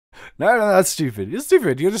No, that's stupid. You're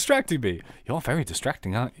stupid. You're distracting me. You're very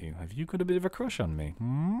distracting, aren't you? Have you got a bit of a crush on me?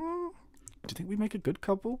 Hmm? Do you think we make a good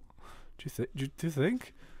couple? Do you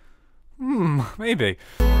think? Maybe.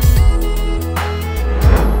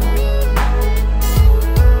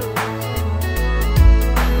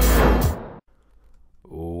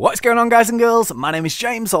 What's going on, guys and girls? My name is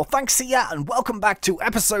James, or ThnxCya, and welcome back to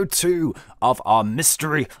episode 2 of our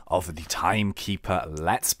Mystery of the Timekeeper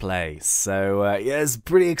Let's Play. So, yeah, it's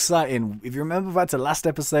pretty exciting. If you remember back to last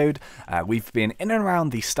episode, we've been in and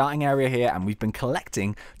around the starting area here, and we've been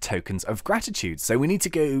collecting tokens of gratitude. So we need to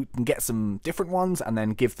go and get some different ones, and then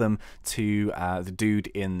give them to the dude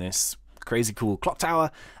in this crazy cool clock tower,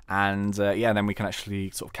 and yeah, then we can actually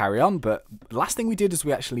sort of carry on. But the last thing we did is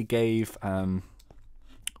we actually gave...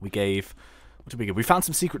 what did we give? We found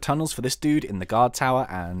some secret tunnels for this dude in the guard tower,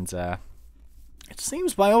 and it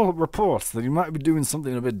seems by all reports that he might be doing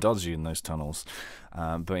something a bit dodgy in those tunnels.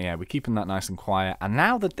 But yeah, we're keeping that nice and quiet. And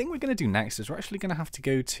now the thing we're going to do next is we're actually going to have to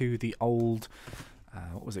go to the old,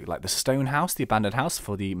 what was it, like the stone house, the abandoned house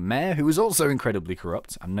for the mayor, who is also incredibly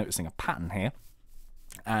corrupt. I'm noticing a pattern here.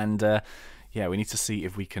 And yeah, we need to see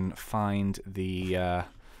if we can find the,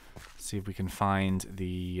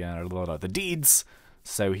 the deeds,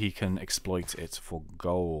 so he can exploit it for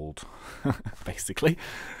gold, basically.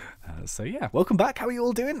 So yeah, welcome back. How are you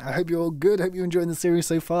all doing? I hope you're all good. I hope you're enjoying the series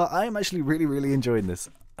so far. I am actually really enjoying this,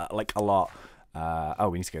 like a lot. Oh,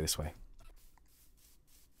 we need to go this way.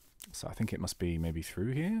 So I think it must be maybe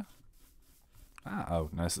through here. Oh,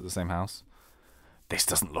 no, this is the same house. This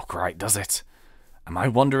doesn't look right, does it? Am I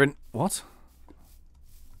wandering? What?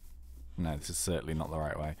 No, this is certainly not the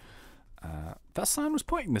right way. That sign was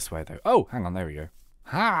pointing this way, though. Oh, hang on, there we go.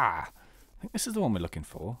 Ha! I think this is the one we're looking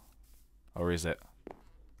for. Or is it?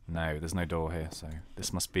 No, there's no door here, so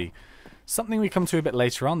this must be something we come to a bit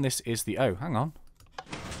later on. This is the... Oh, hang on.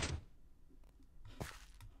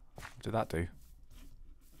 What did that do?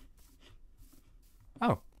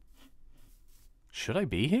 Oh. Should I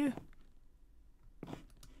be here?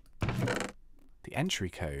 The entry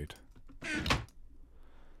code.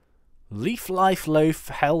 Leaf, life, loaf,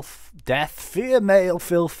 health, death, fear, male,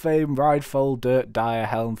 filth, fame, ride, fold, dirt, dire,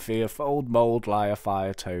 helm, fear, fold, mould, liar,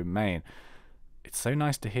 fire, tome, main. It's so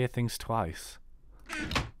nice to hear things twice.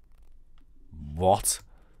 What?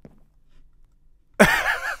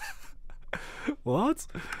 What?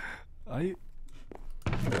 I'm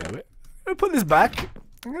gonna put this back.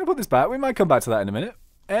 I'm gonna put this back. We might come back to that in a minute.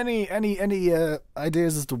 Any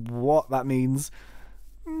ideas as to what that means?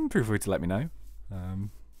 Feel free to let me know.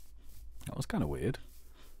 That was kind of weird.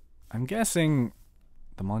 I'm guessing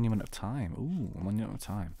the Monument of Time. Ooh, Monument of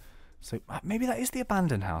Time. So maybe that is the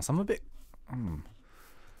abandoned house. I'm a bit...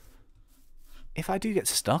 If I do get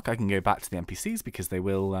stuck, I can go back to the NPCs because they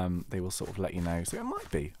will sort of let you know. So it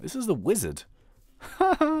might be. This is the wizard.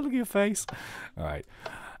 Look at your face. All right.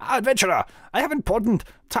 Adventurer, I have an important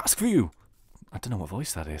task for you. I don't know what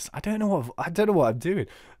voice that is. I don't know what I'm doing.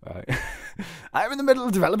 Right. I am in the middle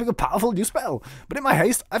of developing a powerful new spell, but in my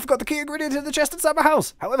haste, I forgot the key ingredient in the chest inside my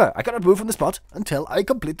house. However, I cannot move from the spot until I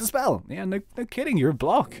complete the spell. Yeah, no kidding. You're a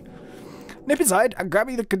block. Nip inside and grab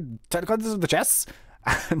me the contents of the chests,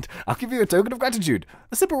 and I'll give you a token of gratitude.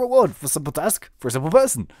 A simple reward for a simple task for a simple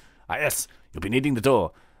person. Ah, yes. You'll be needing the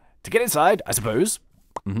door to get inside, I suppose.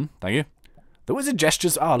 Thank you. The wizard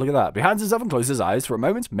gestures. Oh, look at that. Behind himself and closes his eyes for a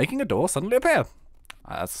moment, making a door suddenly appear.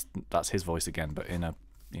 That's his voice again, but in a...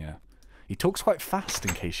 Yeah. He talks quite fast,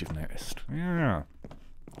 in case you've noticed. Yeah.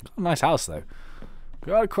 Got a nice house, though.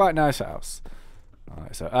 Got a quite nice house.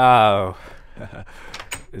 Alright, so... Oh.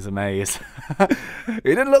 It's a maze. It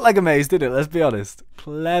didn't look like a maze, did it? Let's be honest.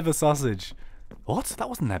 Clever sausage. What? That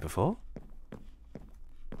wasn't there before.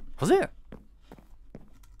 Was it?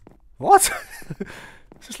 What?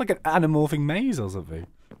 It's just like an anamorphing maze or something.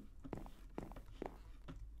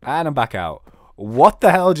 And I'm back out. What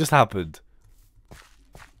the hell just happened?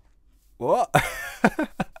 What?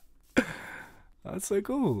 That's so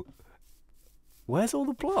cool. Where's all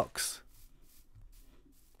the blocks?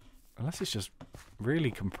 Unless it's just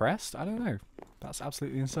really compressed. I don't know. That's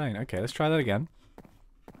absolutely insane. Okay, let's try that again.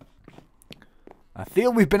 I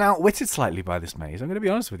feel we've been outwitted slightly by this maze. I'm going to be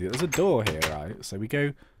honest with you. There's a door here, right? So we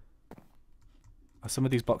go... Are some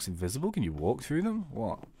of these blocks invisible? Can you walk through them?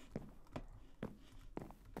 What?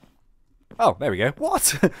 Oh, there we go.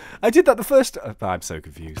 What? I did that the first... I'm so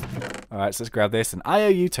confused. Alright, so let's grab this. An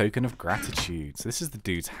IOU token of gratitude. So this is the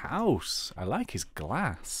dude's house. I like his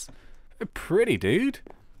glass. Very pretty, dude.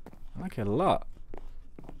 I like it a lot.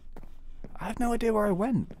 I have no idea where I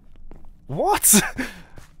went. What?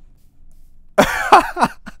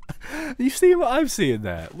 You see what I'm seeing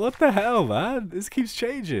there? What the hell, man? This keeps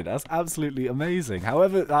changing. That's absolutely amazing.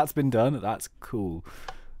 However that's been done, that's cool.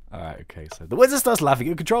 Alright, okay, so the wizard starts laughing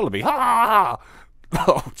uncontrollably. Ha ha ha!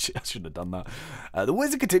 Oh, shit, I shouldn't have done that. The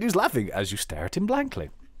wizard continues laughing as you stare at him blankly.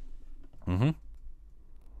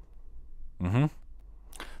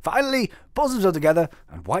 Finally, pulls himself together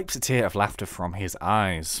and wipes a tear of laughter from his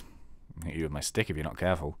eyes. I'll hit you with my stick if you're not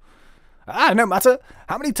careful. No matter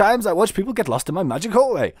how many times I watch people get lost in my magic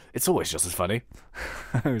hallway. It's always just as funny.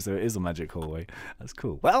 So it is a magic hallway. That's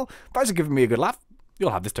cool. Well, thanks for giving me a good laugh.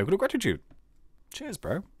 You'll have this token of gratitude. Cheers,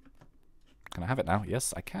 bro. Can I have it now?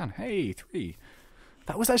 Yes, I can. Hey, 3.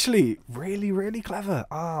 That was actually really, really clever.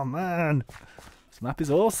 Oh, man. This map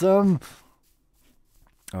is awesome.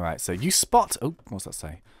 Alright, so you spot... Oh, what's that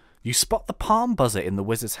say? You spot the palm buzzer in the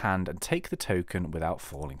wizard's hand and take the token without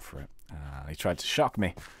falling for it. He tried to shock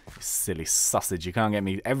me. You silly sausage. You can't get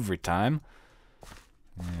me every time.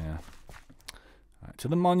 Yeah. Right, to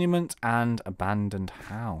the monument and abandoned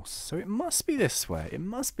house. So it must be this way. It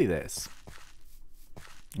must be this.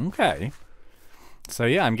 Okay. So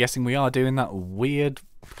yeah, I'm guessing we are doing that weird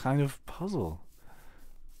kind of puzzle.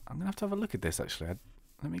 I'm going to have a look at this, actually.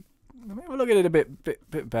 Let me have a look at it a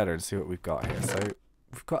bit better and see what we've got here. So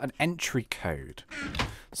we've got an entry code.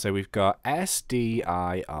 So we've got SDIROTHLEMF.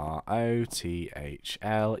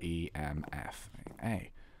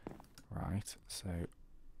 Right, so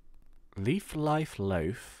Leaf, Life,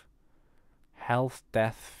 Loaf, Health,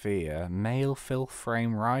 Death, Fear, Mail, Fill,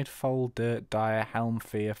 Frame, Ride, Fold, Dirt, Dire, Helm,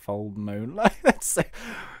 Fear, Fold, Moan. Like, it's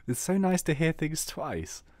so nice to hear things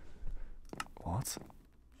twice. What?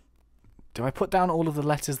 Do I put down all of the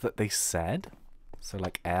letters that they said? So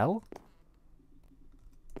like L,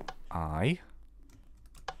 I,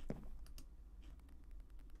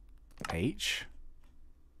 H.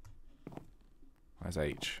 Where's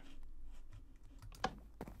H?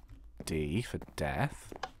 D for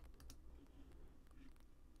death.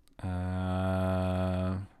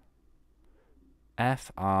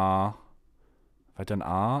 F, R. Have I done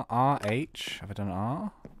R? R, H. Have I done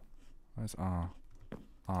R? Where's R?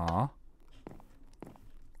 R.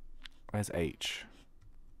 Where's H?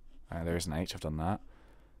 There is an H. I've done that.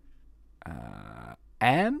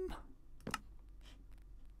 M.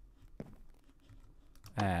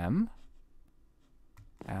 M.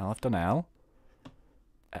 L. I've done L.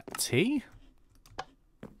 T.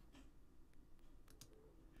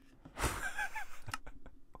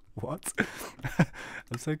 What?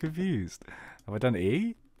 I'm so confused. Have I done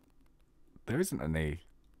E? There isn't an E.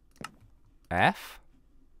 F?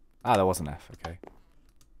 Ah, there was an F. Okay.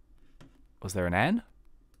 Was there an N?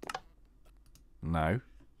 No.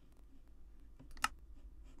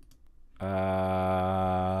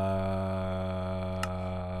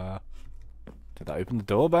 Did that open the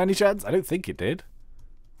door by any chance? I don't think it did.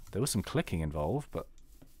 There was some clicking involved, but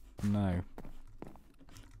no.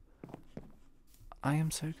 I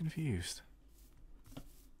am so confused.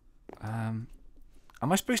 Am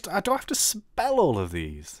I supposed to... do I have to spell all of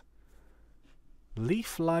these?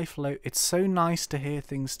 Leaf, Life, Low... It's so nice to hear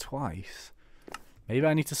things twice. Maybe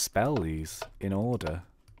I need to spell these in order.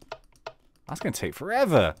 That's going to take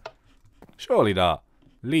forever. Surely not.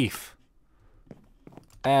 Leaf.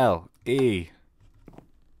 L. E.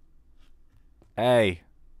 A.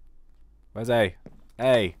 Where's A?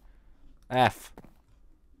 A. F.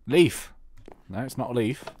 Leaf. No, it's not a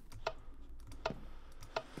leaf.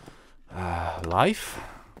 Life.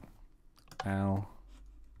 L.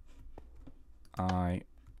 I.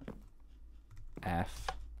 F.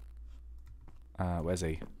 Where's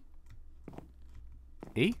E?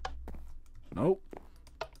 E? Nope.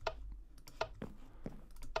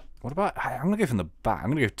 What about... I'm going to go from the back.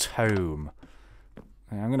 I'm going to go tome.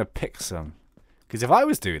 I'm going to pick some. Because if I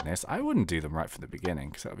was doing this, I wouldn't do them right from the beginning,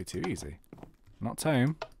 because that would be too easy. Not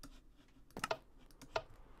tome.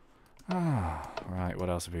 Ah, right, what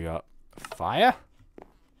else have we got? Fire?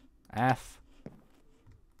 F.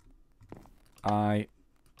 I.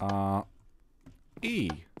 R. E.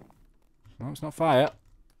 No, it's not fire.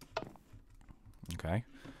 Okay.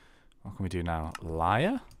 What can we do now?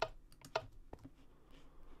 Liar?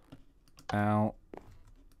 L.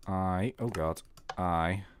 I. Oh, God.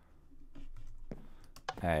 I.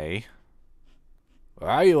 A.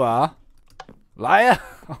 There you are. Liar!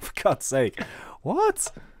 Oh, for God's sake.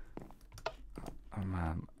 What? Oh,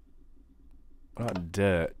 man. What about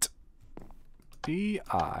dirt?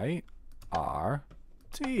 D-I-R-T.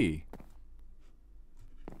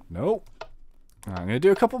 Nope. I'm going to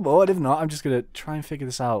do a couple more, and if not, I'm just going to try and figure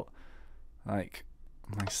this out, like,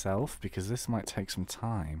 myself, because this might take some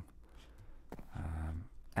time.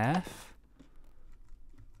 F.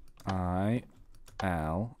 I.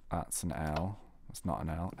 L. That's an L. That's not an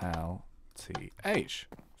L. L-T-H.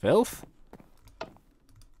 Filth?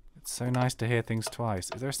 It's so nice to hear things twice.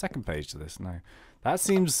 Is there a second page to this? No. That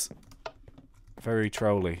seems very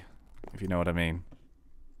trolly, if you know what I mean.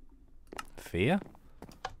 Fear?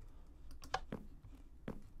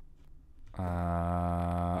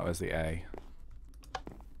 Where's the A?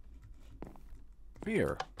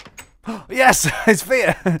 Fear. Yes! It's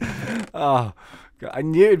fear! Oh, God. I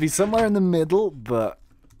knew it'd be somewhere in the middle, but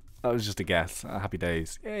that was just a guess. Happy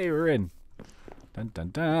days. Yay, we're in. Dun dun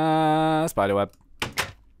dun! Spiderweb.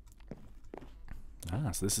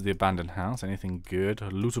 Ah, so this is the abandoned house. Anything good?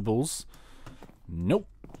 Lootables? Nope.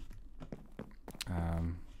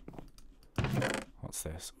 What's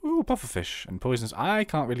this? Ooh, pufferfish and poisons. I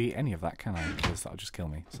can't really eat any of that, can I? Because that'll just kill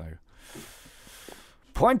me, so...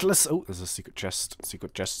 Pointless! Oh, there's a secret chest.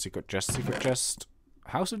 Secret chest, secret chest, secret chest.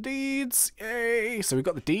 House of Deeds! Yay! So we've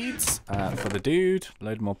got the deeds for the dude.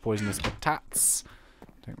 Load more poisonous tats.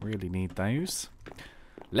 Don't really need those.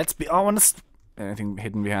 Let's be honest. Anything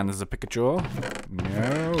hidden behind there's a Pikachu?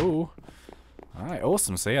 No. Alright,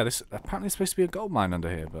 awesome. So yeah, this apparently is supposed to be a gold mine under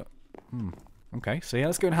here, but... Okay, so yeah,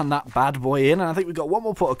 let's go and hand that bad boy in. And I think we've got one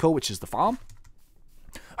more protocol, which is the farm.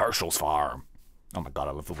 Herschel's farm. Oh my god,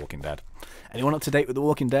 I love The Walking Dead. Anyone up to date with The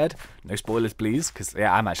Walking Dead? No spoilers, please, because,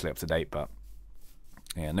 yeah, I'm actually up to date, but...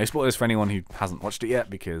 Yeah, no spoilers for anyone who hasn't watched it yet,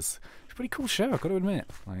 because it's a pretty cool show, I've got to admit.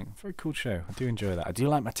 Like, very cool show. I do enjoy that. I do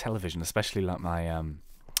like my television, especially like my,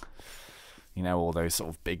 you know, all those sort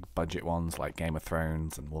of big budget ones, like Game of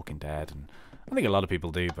Thrones and Walking Dead, and I think a lot of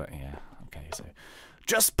people do, but yeah, okay, so...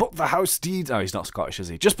 Just put the house deeds... Oh, he's not Scottish, is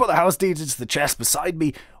he? Just put the house deeds into the chest beside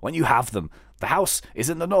me when you have them. The house is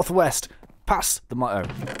in the northwest. Pass the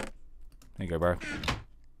motto. There you go, bro.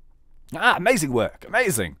 Ah, amazing work.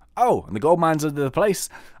 Amazing. Oh, and the gold mines under the place.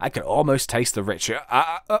 I can almost taste the rich...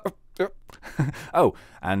 Oh,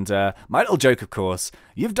 and my little joke, of course.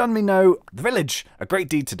 You've done me the village, a great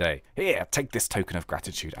deed today. Here, take this token of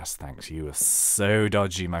gratitude as thanks. You were so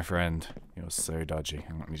dodgy, my friend. You were so dodgy.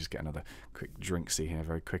 Let me just get another quick ThnxCya here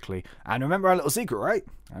very quickly. And remember our little secret, right?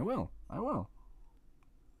 I will. I will.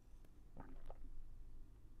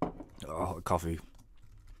 Oh, coffee.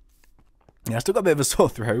 Yeah, I still got a bit of a sore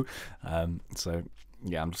throat. So,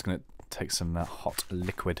 yeah, I'm just going to take some hot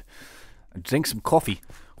liquid and drink some coffee.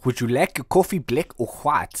 Would you like a coffee black or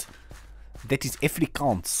white? That is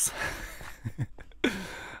Afrikaans.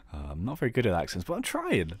 I'm not very good at accents, but I'm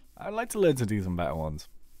trying. I'd like to learn to do some better ones.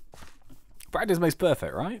 Practice makes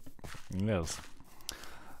perfect, right? Yes.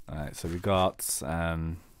 Alright, so we got...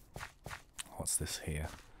 what's this here?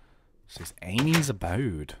 This is Amy's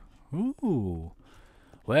abode. Ooh.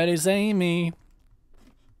 Where is Amy?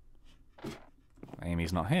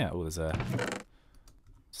 Amy's not here. Oh, there's a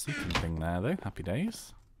seeking thing there, though. Happy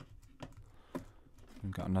days.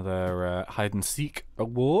 We've got another hide and seek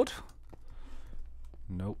award.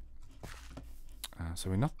 Nope. So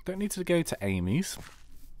we don't need to go to Amy's.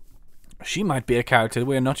 She might be a character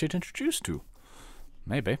we're not yet introduced to.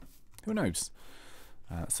 Maybe. Who knows?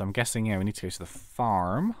 So I'm guessing, yeah, we need to go to the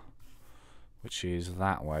farm, which is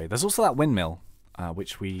that way. There's also that windmill,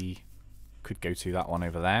 which we could go to, that one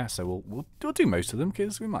over there. So we'll do most of them,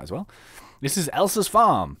 because we might as well. This is Elsa's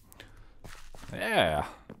farm. Yeah.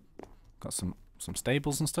 Got some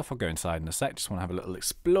stables and stuff. I'll go inside in a sec. Just want to have a little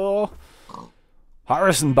explore.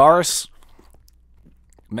 Horace and Boris.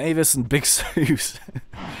 Mavis and Big Suze.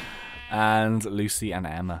 And Lucy and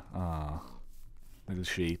Emma. Ah, little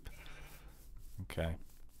sheep. Okay.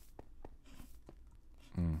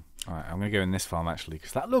 Alright, I'm going to go in this farm, actually,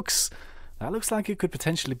 because that looks like it could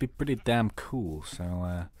potentially be pretty damn cool. So,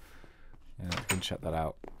 yeah, we can check that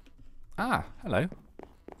out. Ah, hello.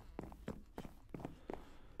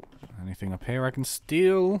 Anything up here I can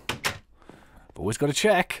steal? I've always got to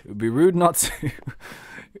check. It would be rude not to.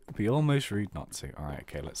 It would be almost rude not to. Alright,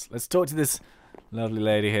 okay, let's talk to this lovely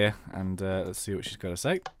lady here, and let's see what she's got to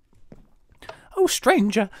say. Oh,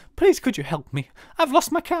 stranger, please could you help me? I've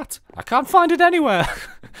lost my cat. I can't find it anywhere.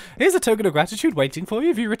 Here's a token of gratitude waiting for you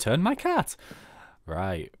if you return my cat.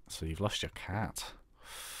 Right, so you've lost your cat.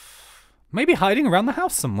 Maybe hiding around the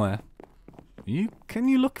house somewhere. Can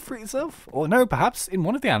you look for it yourself? Or no, perhaps in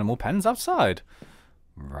one of the animal pens outside.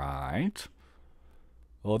 Right.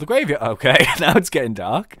 Or the graveyard. Okay, now it's getting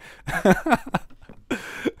dark.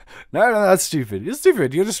 No, that's stupid. You're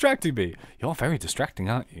stupid. You're distracting me. You're very distracting,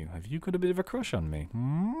 aren't you? Have you got a bit of a crush on me? Do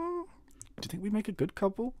you think we make a good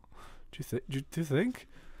couple? Do you think?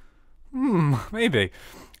 Maybe.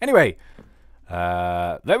 Anyway,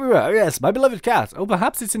 there we were. Oh, yes, my beloved cat. Oh,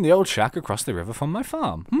 perhaps it's in the old shack across the river from my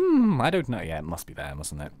farm. I don't know. Yeah, it must be there,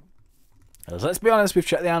 mustn't it? So let's be honest, we've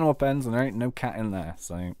checked the animal pens and there ain't no cat in there.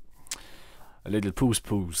 So, a little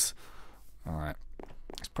poos. Alright.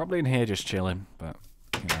 It's probably in here just chilling, but,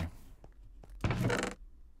 you know.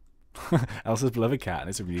 Elsa's beloved cat, and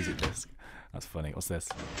it's a music disc. That's funny. What's this?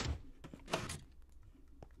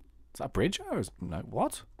 Is that a bridge? Oh, no.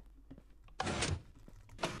 What?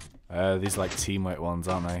 These like teamwork ones,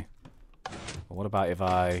 aren't they? Well, what about if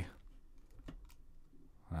I...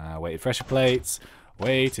 weighted pressure plates.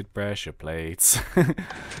 Weighted pressure plates.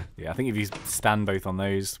 Yeah, I think if you stand both on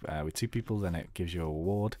those with 2 people, then it gives you a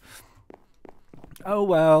reward. Oh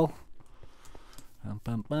well. Oh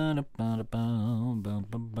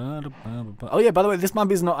yeah, by the way, this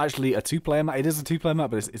map is not actually a 2-player map. It is a 2-player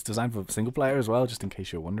map, but it's designed for single player as well, just in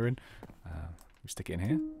case you're wondering. We stick it in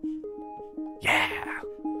here. Yeah.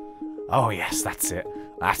 Oh yes, that's it.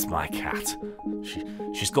 That's my cat.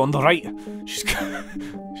 She's gone the right. She's.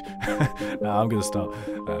 No, I'm gonna stop.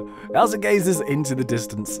 Elsa gazes into the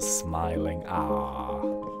distance, smiling. Ah.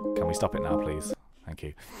 Can we stop it now, please? Thank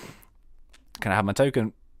you. Can I have my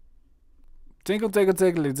token? Tinkle, tinkle,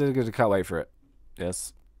 tinkle, tinkle. Can't wait for it.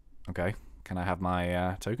 Yes. Okay. Can I have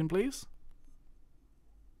my token, please?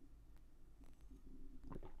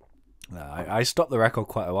 I stopped the record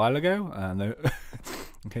quite a while ago.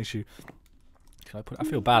 In case you... Should I put... I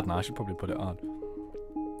feel bad now. I should probably put it on.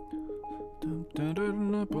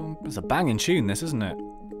 It's a banging tune, this, isn't it?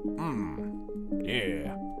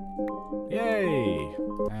 Yeah. Yay.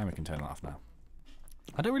 And we can turn it off now.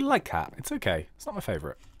 I don't really like cat. It's okay. It's not my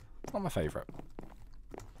favourite. It's not my favourite.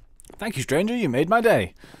 Thank you, stranger. You made my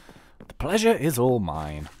day. The pleasure is all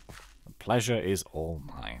mine. The pleasure is all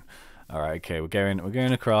mine. All right. Okay. We're going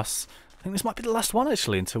across. I think this might be the last one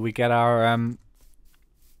actually, until we get our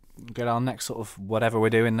next sort of whatever we're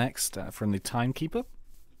doing next from the timekeeper.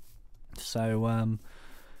 So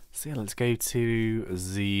so yeah, let's go to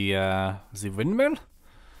the windmill,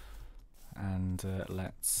 and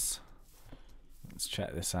let's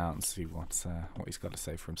check this out and see what he's got to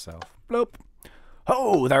say for himself. Bloop.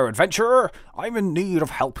 Ho there, adventurer! I'm in need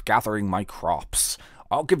of help gathering my crops.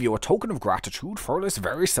 I'll give you a token of gratitude for this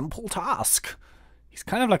very simple task. He's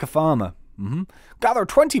kind of like a farmer. Gather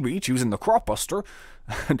 20 wheat using the crop buster,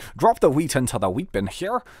 and drop the wheat into the wheat bin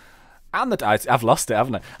here. And I've lost it,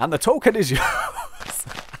 haven't I? And the token is yours.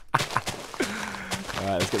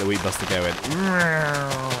 Alright, let's get the wheat buster going.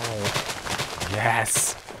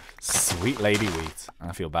 Yes! Sweet lady wheat.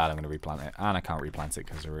 I feel bad, I'm going to replant it. And I can't replant it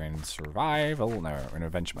because we're in survival. No, we're in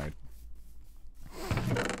adventure mode.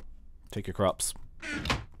 Take your crops.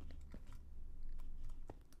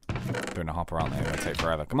 Doing a hopper, aren't they? They're going to take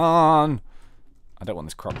forever. Come on! I don't want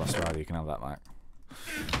this crop buster either. You can have that back.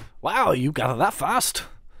 Wow, you gather that fast.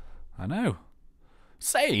 I know.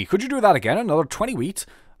 Say, could you do that again? Another 20 wheat,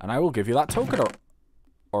 and I will give you that token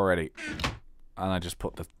already. And I just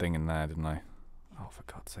put the thing in there, didn't I? Oh, for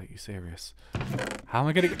God's sake, you serious? How am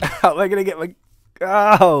I gonna get my...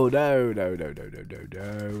 Oh, no.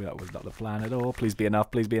 That was not the plan at all. Please be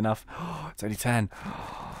enough, please be enough. Oh, it's only 10.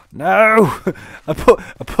 No! I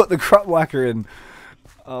put the crop whacker in.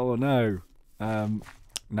 Oh, no.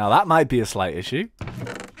 Now, that might be a slight issue.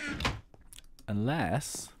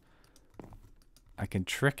 Unless I can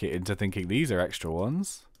trick it into thinking these are extra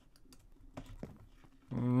ones.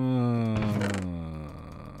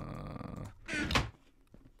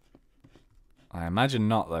 I imagine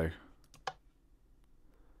not, though.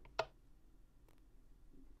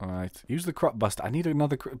 Alright, use the crop buster. I need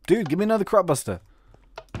another... Dude, give me another crop buster.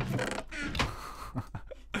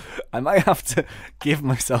 I might have to give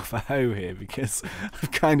myself a hoe here because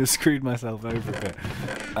I've kind of screwed myself over a bit.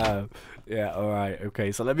 Yeah, alright,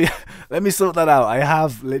 okay. So let me sort that out. I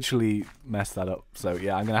have literally messed that up. So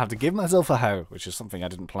yeah, I'm going to have to give myself a hoe, which is something I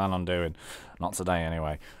didn't plan on doing. Not today,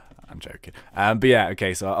 anyway. I'm joking. But yeah,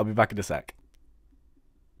 okay, so I'll be back in a sec.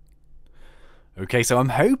 Okay, so I'm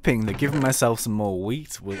hoping that giving myself some more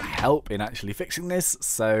wheat will help in actually fixing this.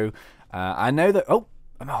 So I know that... Oh,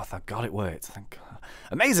 thank God it worked. Thank God.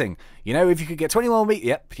 Amazing. You know, if you could get 20 more wheat...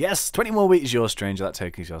 Yep, yes, 20 more wheat is yours, stranger. That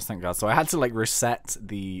token is yours. Thank God. So I had to, like, reset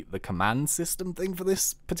the command system thing for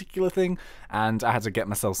this particular thing. And I had to get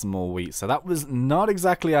myself some more wheat. So that was not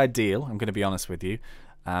exactly ideal, I'm going to be honest with you.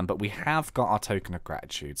 But we have got our token of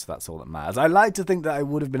gratitude, so that's all that matters. I like to think that I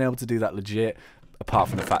would have been able to do that legit, apart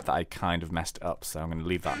from the fact that I kind of messed it up. So I'm going to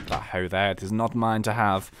leave that hoe there. It is not mine to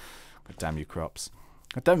have. God damn you, crops.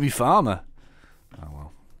 God damn you, farmer. Oh,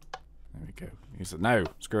 well. There we go. He said, no,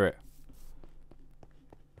 screw it.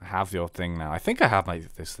 I have your thing now. I think I have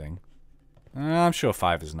this thing. I'm sure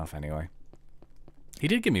 5 is enough anyway. He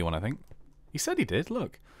did give me one, I think. He said he did,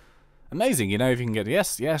 look. Amazing, you know, if you can get...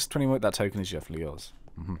 Yes, 20 more, that token is definitely yours.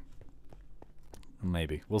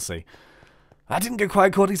 Maybe. We'll see. That didn't go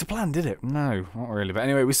quite according to plan, did it? No, not really. But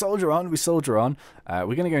anyway, we soldier on, we're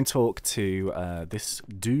going to go and talk to this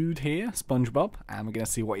dude here, SpongeBob, and we're going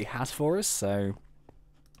to see what he has for us, so...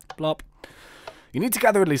 Blop. You need to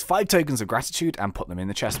gather at least 5 tokens of gratitude and put them in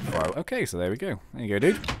the chest before... Okay, so there we go. There you go,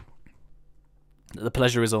 dude. The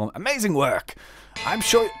pleasure is all. Amazing work! I'm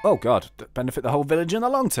sure... Oh, God. Benefit the whole village in the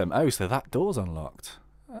long term. Oh, so that door's unlocked.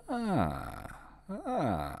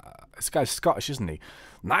 This guy's Scottish, isn't he?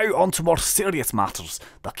 Now on to more serious matters.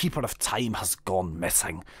 The Keeper of Time has gone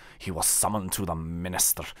missing. He was summoned to the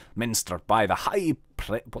Minster by the High...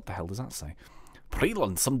 What the hell does that say?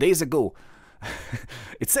 Preland some days ago.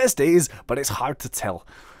 It says days, but it's hard to tell.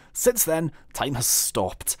 Since then, time has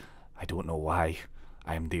stopped. I don't know why.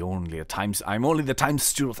 I'm only the time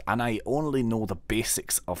steward, and I only know the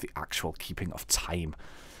basics of the actual keeping of time.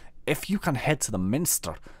 If you can head to the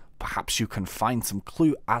Minster, perhaps you can find some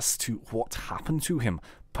clue as to what happened to him.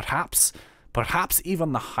 Perhaps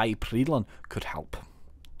even the High Preland could help.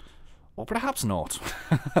 Or perhaps not.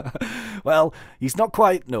 Well, he's not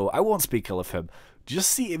quite... No, I won't speak ill of him.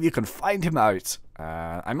 Just see if you can find him out.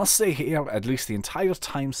 I must say here, at least the entire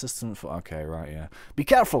time system... Okay, right, yeah. Be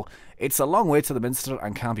careful. It's a long way to the Minster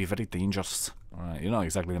and can be very dangerous. Alright, you're not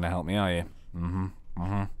exactly going to help me, are you?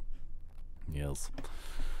 Yes.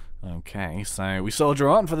 Okay, so we soldier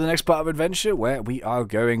on for the next part of adventure, where we are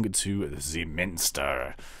going to the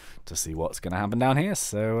Minster to see what's going to happen down here.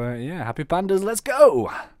 So, yeah, happy pandas, let's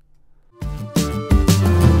go!